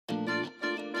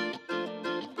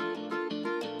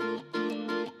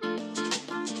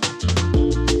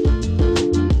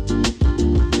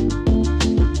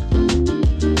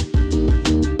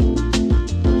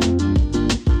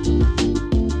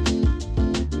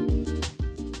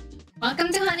Welcome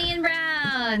to Honey and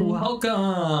Brown.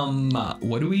 Welcome.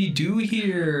 What do we do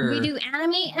here? We do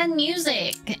anime and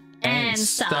music and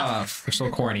stuff. We're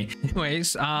so corny.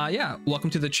 Anyways, yeah,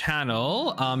 welcome to the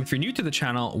channel. If you're new to the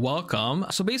channel, welcome.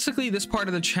 So basically this part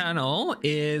of the channel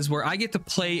is where I get to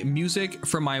play music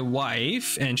for my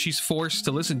wife and she's forced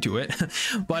to listen to it.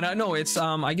 But no, it's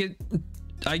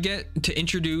I get to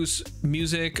introduce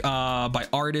music by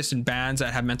artists and bands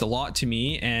that have meant a lot to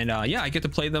me, and yeah, I get to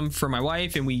play them for my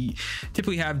wife, and we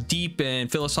typically have deep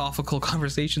and philosophical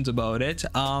conversations about it.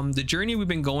 The journey we've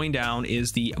been going down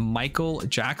is the Michael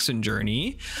Jackson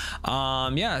journey.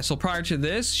 Yeah, so prior to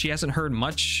this, she hasn't heard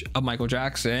much of Michael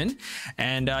Jackson,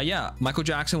 and yeah, Michael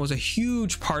Jackson was a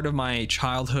huge part of my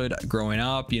childhood growing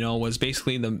up. You know, was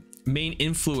basically the main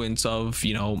influence of,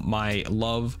 you know, my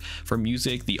love for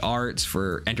music, the arts,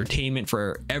 for entertainment,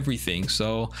 for everything.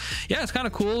 So yeah, it's kind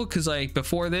of cool because like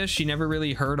before this she never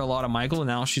really heard a lot of Michael, and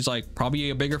now she's like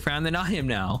probably a bigger fan than I am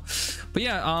now. But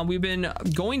yeah, we've been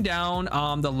going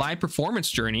down the live performance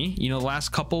journey. You know, the last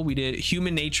couple we did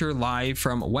Human Nature live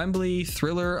from Wembley,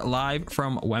 Thriller live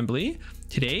from Wembley.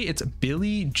 Today it's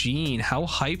Billie Jean. How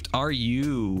hyped are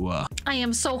you? I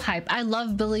am so hyped. I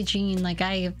love Billie Jean.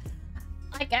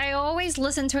 I always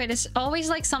listen to it. It's always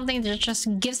like something that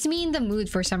just gives me in the mood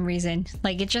for some reason.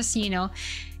 Like it just, you know,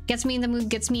 gets me in the mood,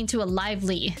 gets me into a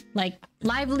lively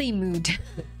mood.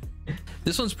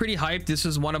 This one's pretty hyped. This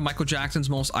is one of Michael Jackson's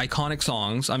most iconic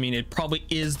songs. I mean, it probably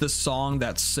is the song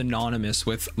that's synonymous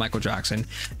with Michael Jackson,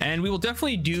 and we will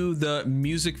definitely do the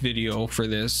music video for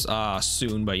this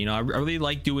soon. But you know, I really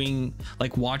like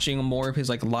watching more of his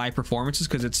like live performances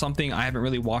because it's something I haven't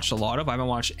really watched a lot of. I haven't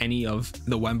watched any of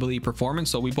the Wembley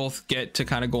performance, so we both get to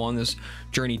kind of go on this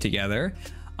journey together.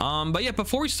 But yeah,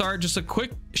 before we start, just a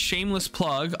quick shameless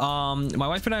plug. My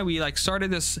wife and I, we like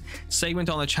started this segment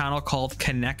on the channel called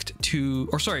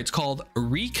it's called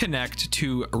Reconnect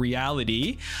to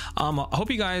Reality. I hope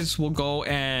you guys will go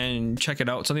and check it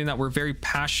out. Something that we're very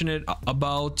passionate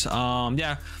about.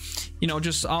 Yeah, you know,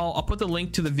 just I'll put the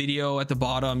link to the video at the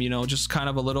bottom. You know, just kind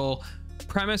of a little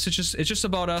premise. It's just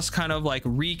about us kind of like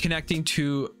reconnecting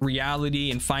to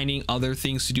reality and finding other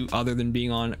things to do other than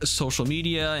being on social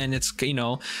media. And it's, you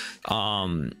know,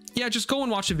 yeah, just go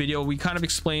and watch the video. We kind of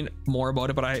explain more about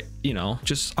it, but I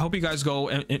hope you guys go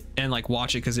and like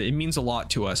watch it because it means a lot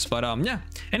to us. But yeah,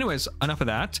 anyways, enough of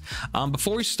that.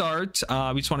 Before we start,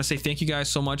 we just want to say thank you guys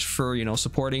so much for, you know,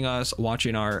 supporting us,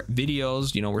 watching our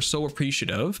videos. You know, we're so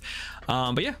appreciative.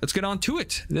 But yeah, let's get on to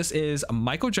it. This is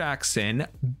Michael Jackson,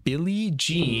 Billie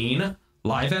Jean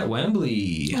live at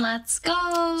Wembley. Let's go.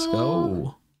 Let's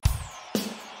go.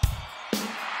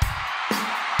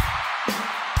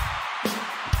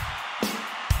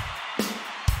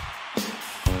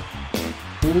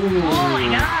 Ooh. Oh my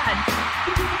god.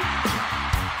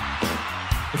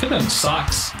 Look at them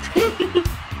socks.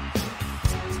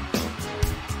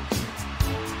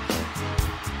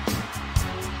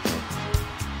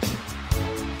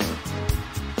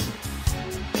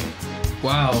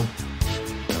 Wow.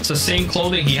 It's the same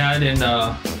clothing he had in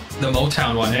the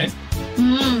Motown one, eh?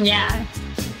 Yeah.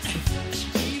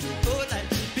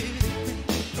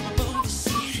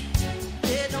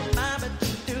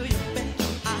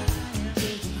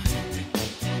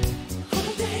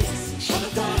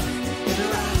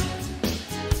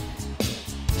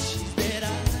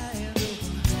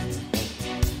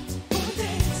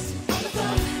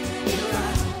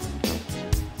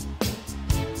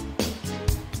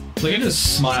 Look at his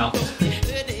smile.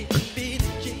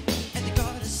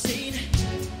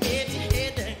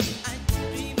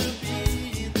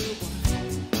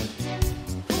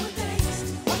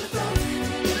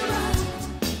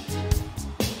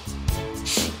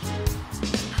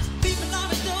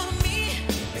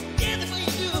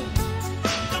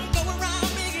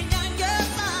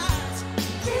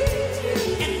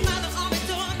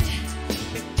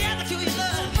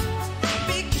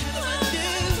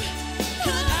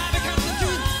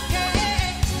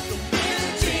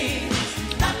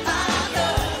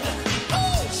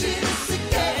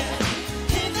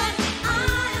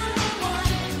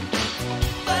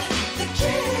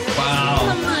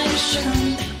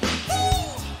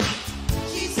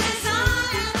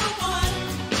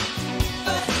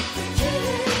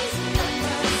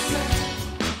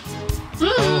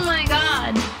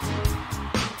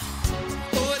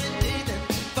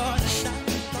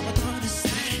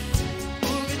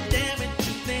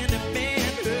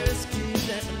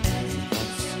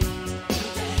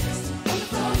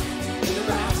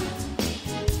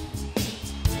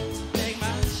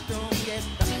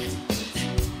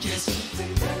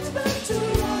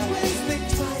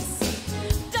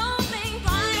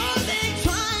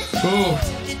 Oh.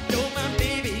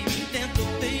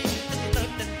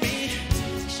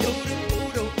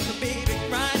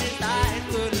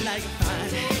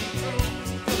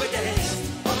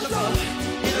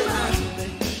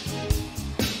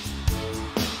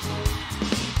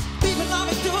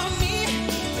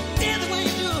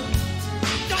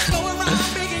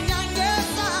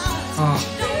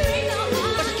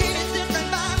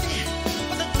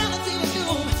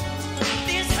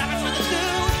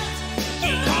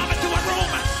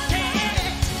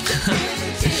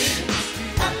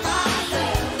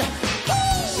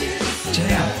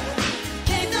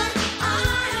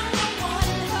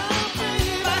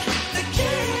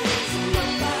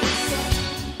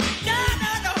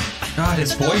 God,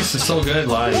 his voice is so good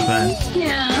live, man.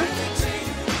 Yeah.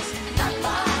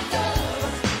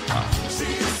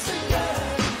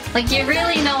 Like you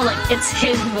really know, like it's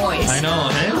his voice. I know,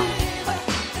 hey?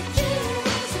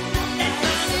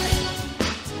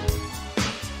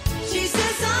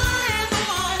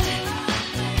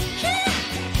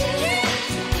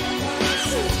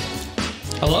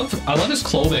 I love his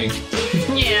clothing.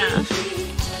 Yeah.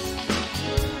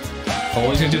 Oh,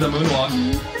 he's gonna do the moonwalk.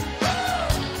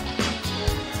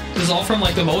 This is all from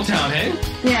like the Motown, hey?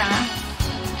 Yeah.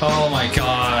 Oh my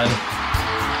god.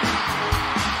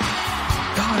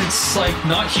 God, it's like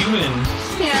not human.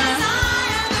 Yeah.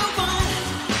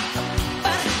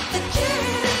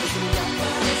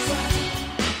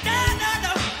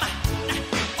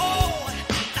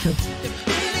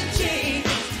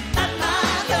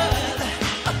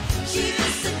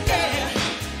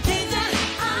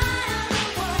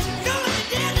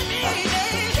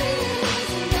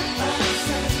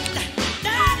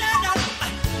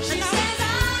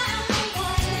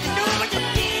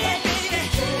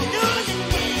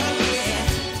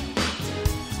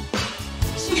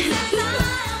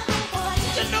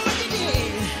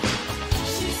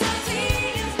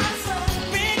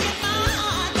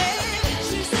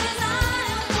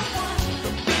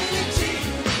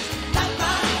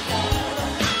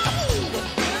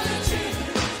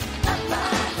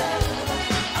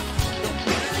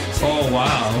 Oh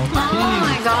wow. Oh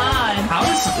my god. How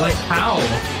is like how?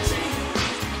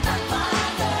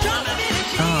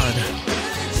 God.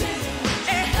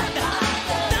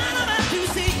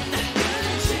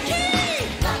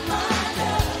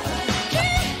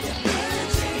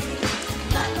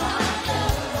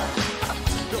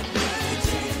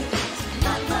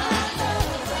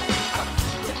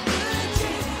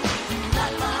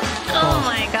 Oh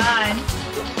my god.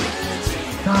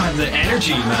 God, the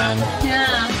energy, man.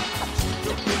 Yeah.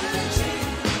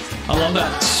 I love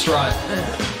that strut.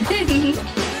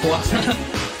 What?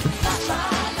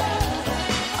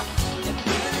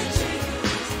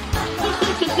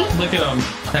 Look at him.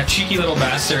 That cheeky little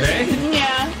bastard, eh?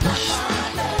 Yeah.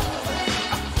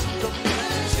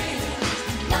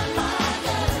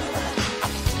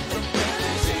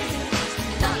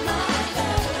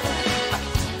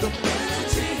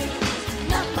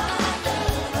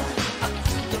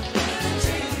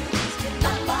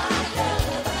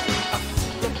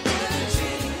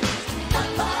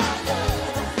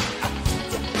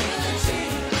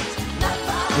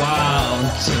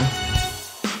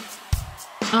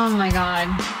 Oh my god.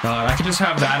 God, I could just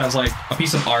have that as like a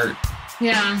piece of art.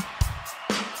 Yeah.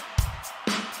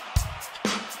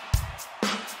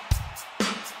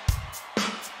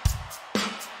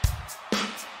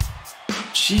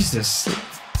 Jesus.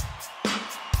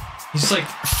 He's like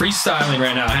freestyling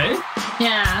right now, hey?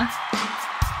 Yeah.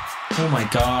 Oh my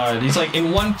god. He's like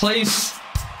in one place.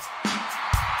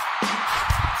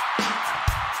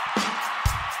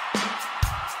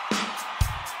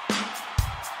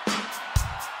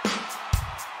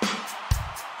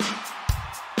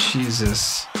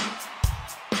 Jesus.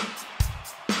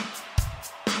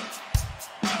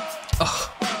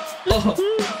 Oh.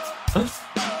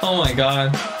 Oh. Oh my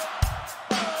god.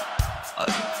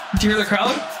 Do you hear the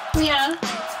crowd? Yeah.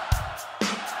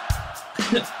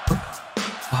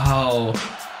 Wow.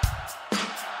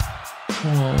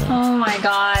 Oh. Oh my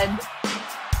god.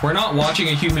 We're not watching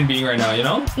a human being right now, you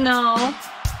know? No.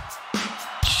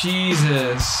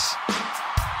 Jesus.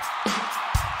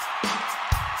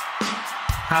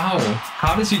 How?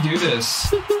 How does he do this?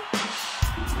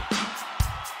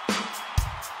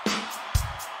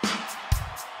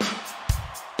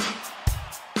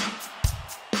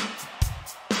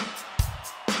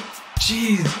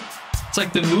 Jeez. It's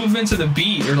like the movements of the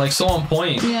beat are like so on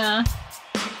point. Yeah.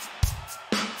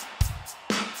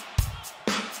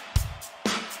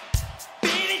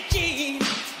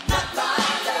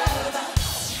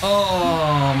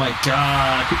 Oh my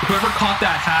god. Whoever caught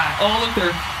that hat. Oh, look,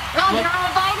 they're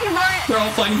all fighting for it. They're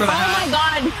all fighting for the hat. Oh my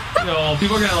god. Yo,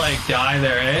 people are gonna like die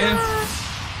there, eh?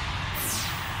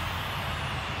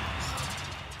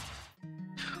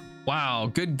 Wow,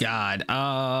 good god.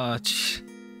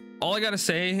 All I gotta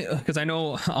say, because I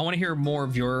know I want to hear more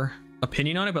of your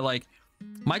opinion on it, but like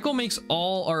Michael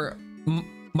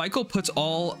puts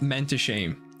all men to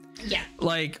shame. Yeah.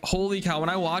 Like, holy cow, when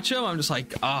I watch him, I'm just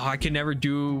like, I could never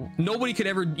do, nobody could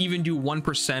ever even do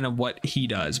 1% of what he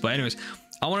does. But anyways,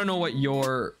 I want to know what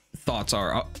your thoughts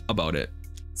are about it.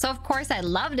 So of course I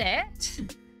loved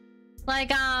it.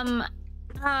 Like,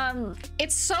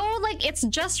 it's so like it's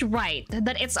just right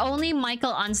that it's only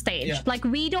Michael on stage. Yeah. Like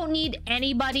we don't need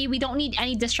anybody, we don't need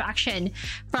any distraction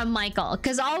from Michael,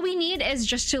 because all we need is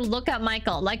just to look at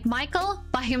Michael. Like Michael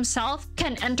by himself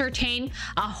can entertain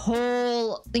a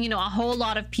whole, you know, a whole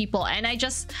lot of people, and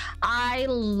I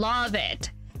love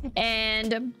it.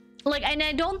 And like, and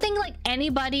I don't think like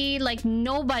anybody, like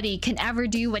nobody can ever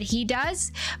do what he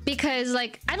does, because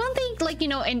like I don't think like, you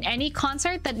know, in any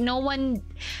concert that no one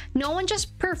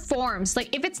just performs.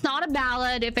 Like if it's not a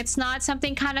ballad, if it's not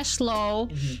something kind of slow,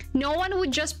 no one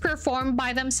would just perform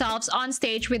by themselves on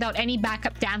stage without any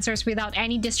backup dancers, without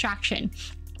any distraction.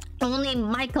 Only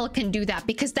Michael can do that,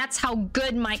 because that's how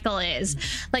good Michael is.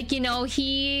 Like, you know,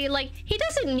 he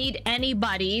doesn't need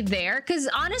anybody there, because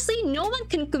honestly no one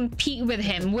can compete with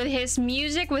him, with his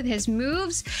music, with his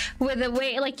moves, with the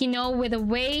way, like, you know, with the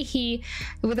way he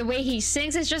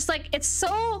sings. It's just like, it's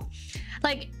so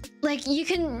like you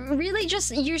can really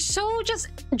just, you're so just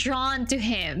drawn to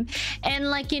him. And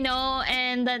like, you know,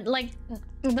 and that like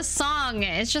the song,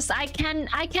 it's just I can't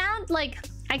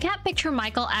picture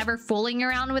Michael ever fooling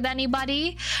around with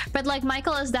anybody, but like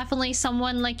Michael is definitely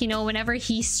someone, like, you know, whenever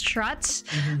he struts,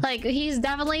 like he's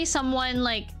definitely someone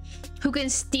like who can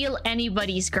steal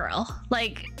anybody's girl.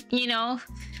 Like, you know,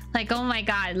 like, oh my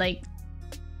god, like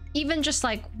even just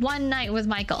like one night with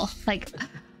Michael, like,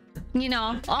 you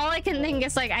know, all I can think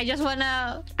is like I just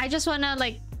wanna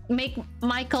like make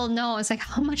Michael know it's like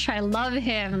how much I love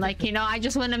him. Like, you know, I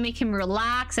just want to make him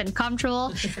relax and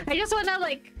comfortable. I just want to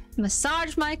like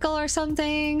massage Michael or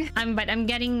something. I'm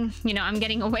getting, you know, I'm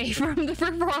getting away from the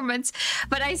performance,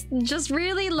 but I just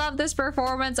really love this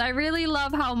performance. I really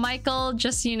love how Michael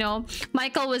just, you know,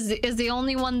 Michael is the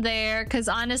only one there, because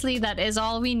honestly that is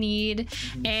all we need,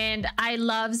 and I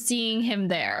love seeing him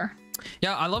there.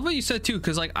 Yeah, I love what you said too,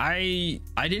 because like I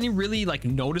didn't really like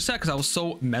notice that, because I was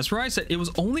so mesmerized that it was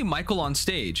only Michael on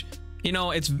stage. You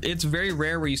know, it's very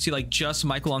rare where you see like just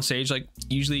Michael on stage. Like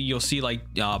usually you'll see like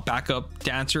backup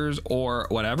dancers or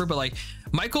whatever, but like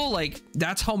Michael, like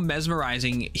that's how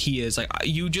mesmerizing he is. Like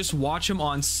you just watch him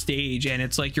on stage and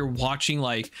it's like you're watching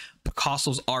like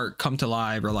Picasso's art come to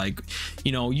life, or like,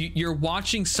 you know, you're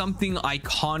watching something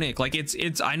iconic. Like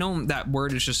it's I know that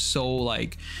word is just so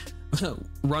like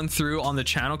run through on the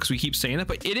channel because we keep saying it,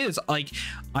 but it is like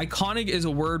iconic is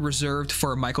a word reserved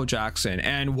for Michael Jackson.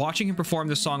 And watching him perform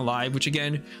this song live, which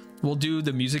again we'll do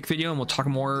the music video and we'll talk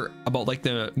more about like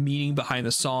the meaning behind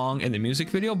the song and the music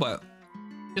video, but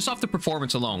just off the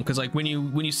performance alone, because like when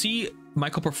you see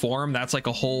Michael perform, that's like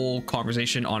a whole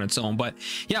conversation on its own. But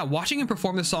yeah, watching him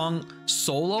perform the song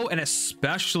solo, and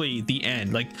especially the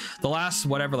end, like the last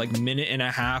whatever like minute and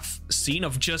a half scene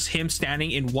of just him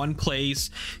standing in one place,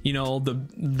 you know, the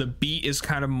beat is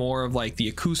kind of more of like the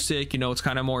acoustic, you know, it's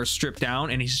kind of more stripped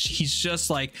down, and he's just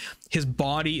like his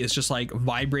body is just like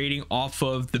vibrating off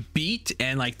of the beat,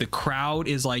 and like the crowd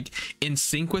is like in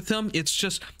sync with him.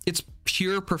 It's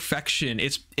pure perfection.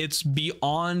 It's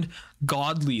beyond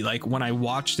godly. Like when I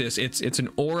watch this, it's an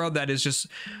aura that is just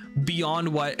beyond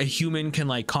what a human can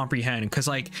like comprehend. Because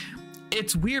like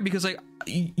it's weird, because like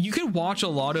you can watch a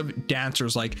lot of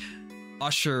dancers like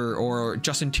Usher or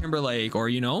Justin Timberlake, or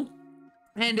you know,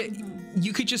 and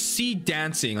you could just see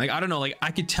dancing, like I don't know, like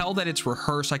I could tell that it's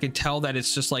rehearsed. I could tell that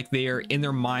it's just like they're in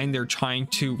their mind, they're trying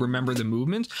to remember the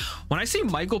movements. When I see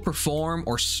Michael perform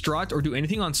or strut or do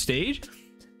anything on stage,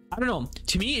 I don't know,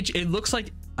 to me it looks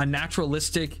like a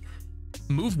naturalistic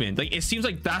movement. Like it seems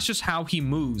like that's just how he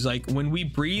moves. Like when we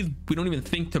breathe, we don't even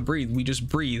think to breathe, we just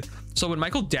breathe. So when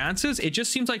Michael dances, it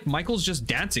just seems like Michael's just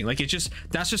dancing. Like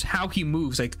that's just how he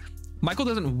moves. Like Michael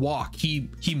doesn't walk, he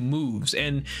moves.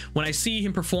 And when I see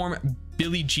him perform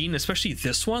Billie Jean, especially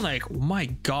this one, like oh my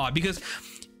god, because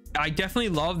I definitely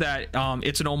love that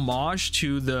it's an homage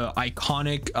to the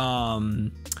iconic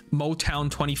Motown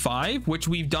 25, which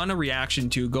we've done a reaction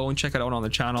to. Go and check it out on the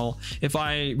channel. If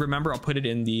I remember, I'll put it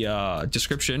in the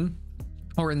description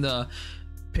or in the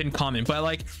pinned comment. But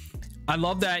like I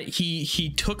love that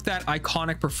he took that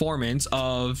iconic performance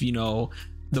of, you know,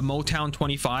 the Motown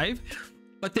 25,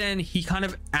 but then he kind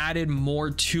of added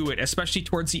more to it, especially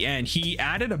towards the end. He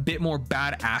added a bit more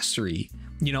badassery,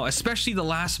 you know, especially the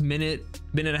last minute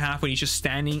and a half when he's just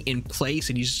standing in place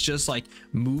and he's just like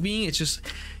moving.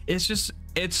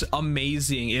 It's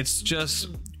amazing. It's just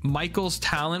Michael's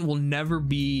talent will never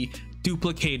be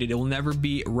duplicated. It will never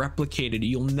be replicated.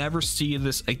 You'll never see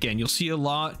this again. You'll see a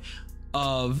lot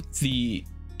of the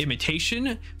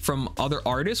imitation from other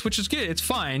artists, which is good, it's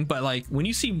fine, but like when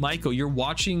you see Michael, you're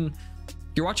watching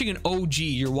you're watching an OG,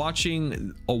 you're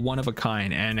watching a one of a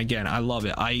kind. And again, I love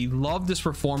it. I love this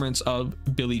performance of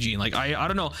Billie Jean. Like I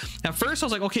don't know, at first I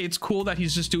was like, okay, it's cool that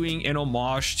he's just doing an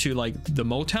homage to like the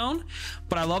Motown,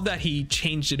 but I love that he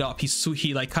changed it up.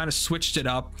 He like kind of switched it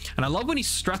up, and I love when he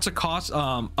struts across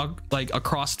like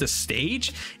across the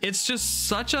stage. It's just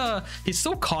such a, he's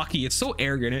so cocky, it's so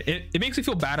arrogant. It makes me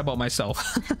feel bad about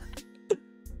myself.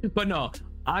 But no,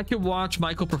 I could watch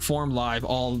Michael perform live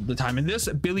all the time, and this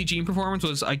Billie Jean performance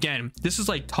was, again, this is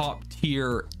like top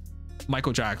tier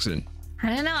Michael Jackson.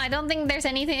 I don't know. I don't think there's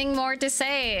anything more to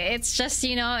say. It's just,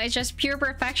 you know, it's just pure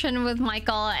perfection with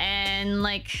Michael. And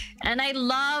like, and I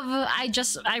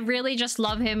really just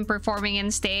love him performing in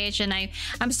stage. And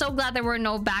I'm so glad there were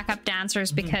no backup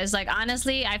dancers, because like,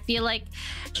 honestly, I feel like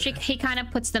he kind of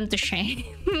puts them to shame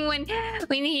when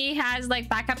he has like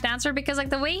backup dancer, because like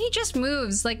the way he just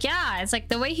moves, like, yeah, it's like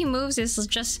the way he moves is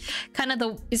just kind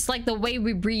of it's like the way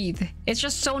we breathe. It's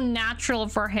just so natural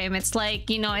for him. It's like,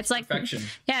 you know, it's like perfection.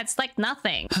 Yeah, it's like nothing.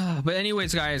 But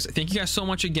anyways, guys, thank you guys so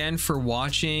much again for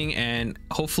watching, and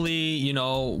hopefully, you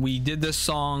know, we did this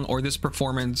song or this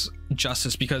performance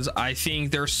justice, because I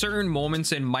think there are certain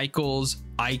moments in Michael's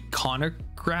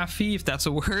iconography, if that's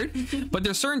a word, but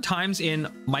there's certain times in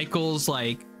Michael's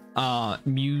like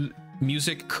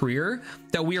music career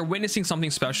that we are witnessing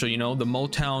something special. You know, the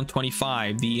Motown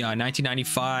 25, the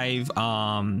 1995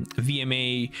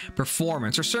 VMA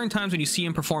performance, or certain times when you see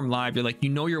him perform live, you're like, you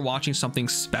know, you're watching something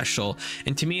special.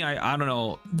 And to me, I don't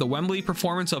know, the Wembley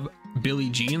performance of Billie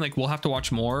Jean, like, we'll have to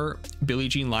watch more Billie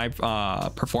Jean live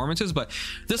performances, but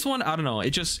this one, I don't know,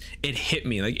 it hit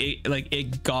me,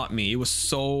 it got me. It was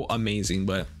so amazing.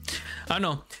 But I don't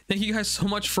know, thank you guys so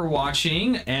much for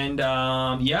watching, and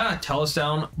yeah, tell us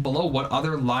down below what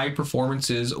other live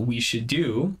performances we should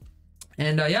do,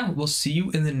 and yeah, we'll see you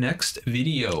in the next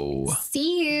video.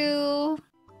 See you.